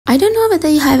don't know whether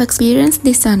you have experienced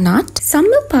this or not. Some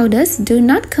milk powders do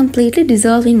not completely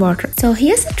dissolve in water. So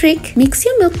here's a trick. Mix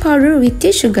your milk powder with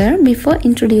your sugar before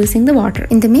introducing the water.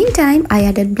 In the meantime, I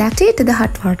added black tea to the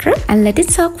hot water and let it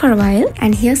soak for a while.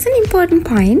 And here's an important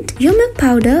point. Your milk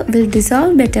powder will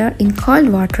dissolve better in cold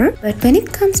water, but when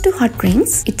it comes to hot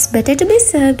drinks, it's better to be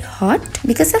served hot.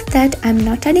 Because of that, I'm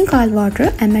not adding cold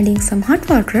water, I'm adding some hot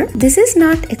water. This is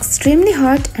not extremely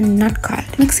hot and not cold.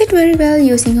 Mix it very well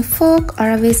using a fork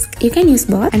or a whisk. You can use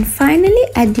both. And finally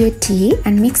add your tea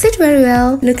and mix it very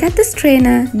well. Look at the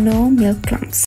strainer, no milk clumps.